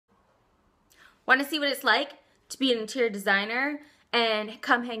Want to see what it's like to be an interior designer and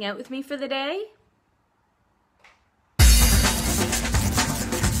come hang out with me for the day?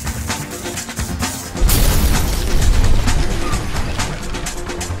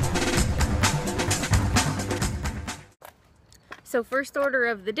 So first order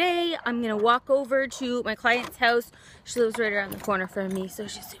of the day, I'm gonna walk over to my client's house. She lives right around the corner from me, so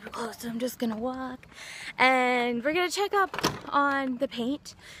she's super close, so I'm just gonna walk. And we're gonna check up on the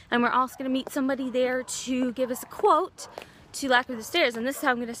paint, and we're also gonna meet somebody there to give us a quote to lacquer the stairs, and this is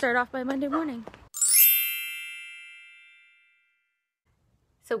how I'm gonna start off my Monday morning.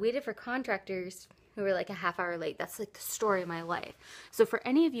 So waited for contractors who were like a half hour late. That's like the story of my life. So for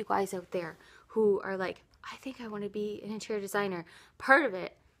any of you guys out there who are like, I think I want to be an interior designer, part of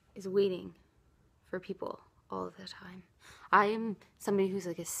it is waiting for people all of the time. I am somebody who's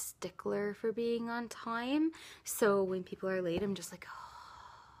like a stickler for being on time. So when people are late, I'm just like, oh.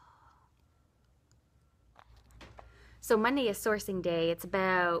 So Monday is sourcing day. It's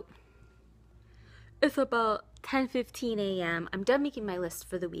about 10:15 a.m. I'm done making my list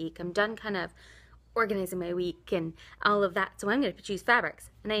for the week. I'm done kind of organizing my week and all of that. So I'm going to choose fabrics.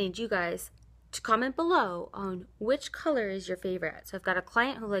 And I need you guys to comment below on which color is your favorite. So I've got a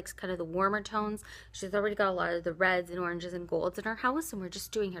client who likes kind of the warmer tones. She's already got a lot of the reds and oranges and golds in her house, and we're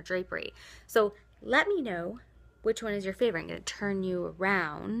just doing her drapery. So let me know which one is your favorite. I'm going to turn you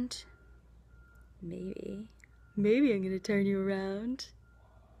around. Maybe I'm going to turn you around.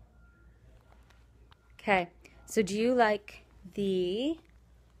 Okay, so do you like the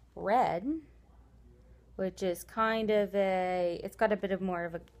red, which is kind of it's got a bit of more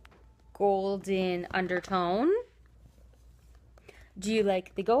of a golden undertone? Do you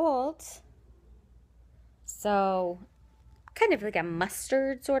like the gold? So kind of like a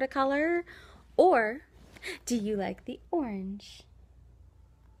mustard sort of color. Or do you like the orange?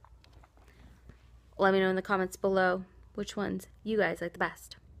 Let me know in the comments below which ones you guys like the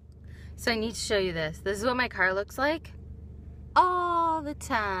best. So I need to show you this. This is what my car looks like all the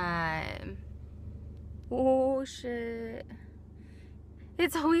time. Oh shit.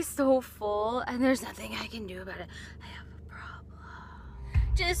 It's always so full and there's nothing I can do about it. I have a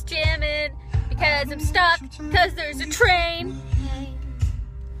problem. Just jamming because I'm stuck because there's a train.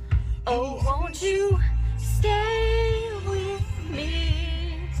 Oh, won't you stay with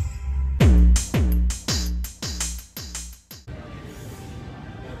me?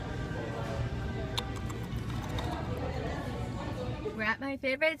 We're at my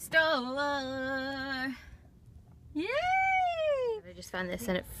favorite store. Yay! I just found this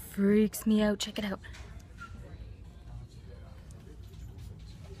and it freaks me out. Check it out.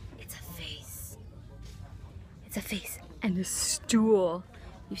 It's a face. It's a face and a stool.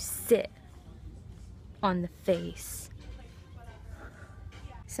 You sit on the face.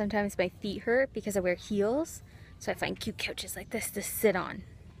 Sometimes my feet hurt because I wear heels, so I find cute couches like this to sit on.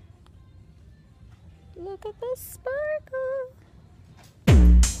 Look at the sparkle.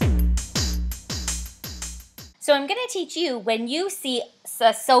 So I'm going to teach you when you see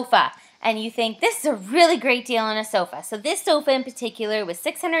a sofa and you think this is a really great deal on a sofa. So this sofa in particular was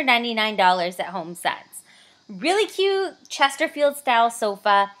 $699 at Homesense. Really cute Chesterfield style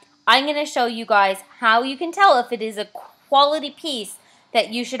sofa. I'm going to show you guys how you can tell if it is a quality piece that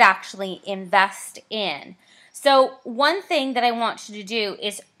you should actually invest in. So one thing that I want you to do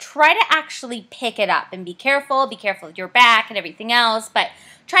is try to actually pick it up and be careful with your back and everything else, but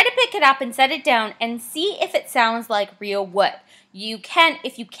try to pick it up and set it down and see if it sounds like real wood.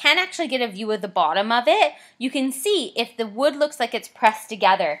 If you can actually get a view of the bottom of it, you can see if the wood looks like it's pressed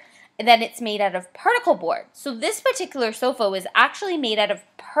together and then it's made out of particle board. So this particular sofa was actually made out of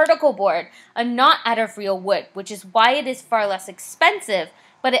particle board and not out of real wood, which is why it is far less expensive,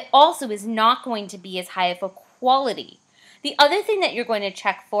 but it also is not going to be as high of a quality. The other thing that you're going to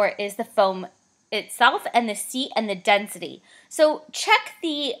check for is the foam itself and the seat and the density. So check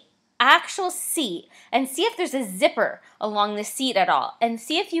the actual seat and see if there's a zipper along the seat at all, and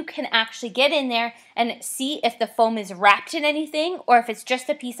see if you can actually get in there and see if the foam is wrapped in anything or if it's just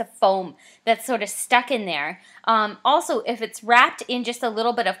a piece of foam that's sort of stuck in there. Also, if it's wrapped in just a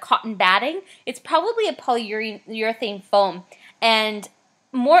little bit of cotton batting, it's probably a polyurethane foam, and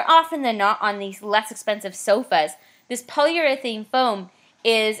more often than not on these less expensive sofas, this polyurethane foam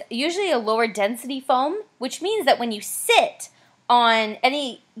is usually a lower density foam, which means that when you sit on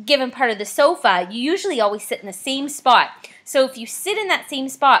any given part of the sofa, you usually always sit in the same spot. So if you sit in that same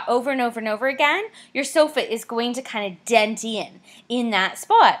spot over and over and over again, your sofa is going to kind of dent in that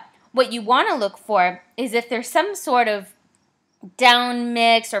spot. What you want to look for is if there's some sort of down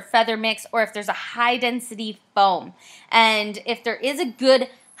mix or feather mix, or if there's a high density foam. And if there is a good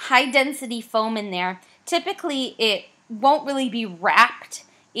high density foam in there. Typically it won't really be wrapped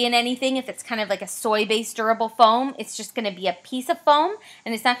in anything. If it's kind of like a soy-based durable foam, it's just going to be a piece of foam,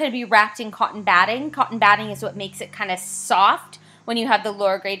 and it's not going to be wrapped in cotton batting. Cotton batting is what makes it kind of soft when you have the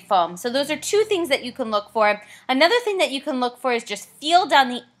lower grade foam. So those are two things that you can look for. Another thing that you can look for is just feel down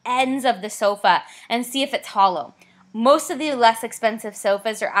the ends of the sofa and see if it's hollow. Most of the less expensive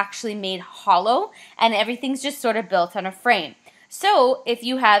sofas are actually made hollow, and everything's just sort of built on a frame. So if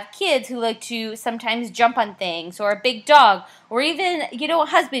you have kids who like to sometimes jump on things, or a big dog, or even, you know, a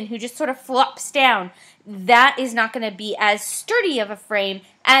husband who just sort of flops down, that is not going to be as sturdy of a frame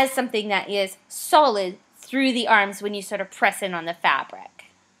as something that is solid through the arms when you sort of press in on the fabric.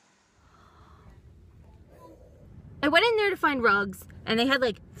 I went in there to find rugs, and they had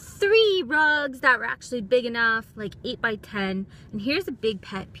like 3 rugs that were actually big enough, like 8 by 10. And here's a big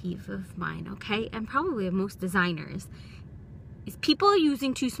pet peeve of mine, okay, and probably of most designers, is people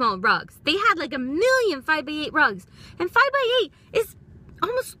using too small rugs. They had like a million 5 by 8 rugs, and 5 by 8 is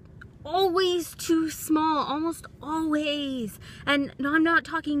almost always too small, almost always. And no, I'm not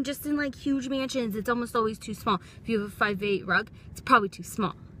talking just in like huge mansions. It's almost always too small. If you have a 5 by 8 rug, it's probably too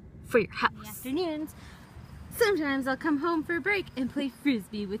small for your house. In the afternoons, sometimes I'll come home for a break and play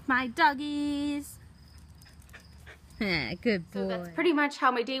frisbee with my doggies. Good boy. So that's pretty much how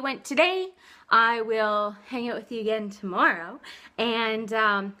my day went today. I will hang out with you again tomorrow, and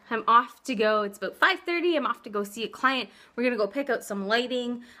I'm off to go. It's about 5:30. I'm off to go see a client. We're gonna go pick out some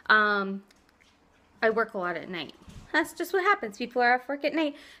lighting. I work a lot at night. That's just what happens. People are off work at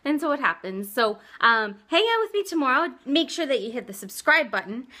night, and so it happens. So hang out with me tomorrow. Make sure that you hit the subscribe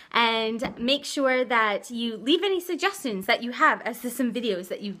button, and make sure that you leave any suggestions that you have as to some videos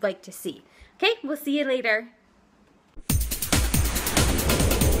that you'd like to see. Okay, we'll see you later.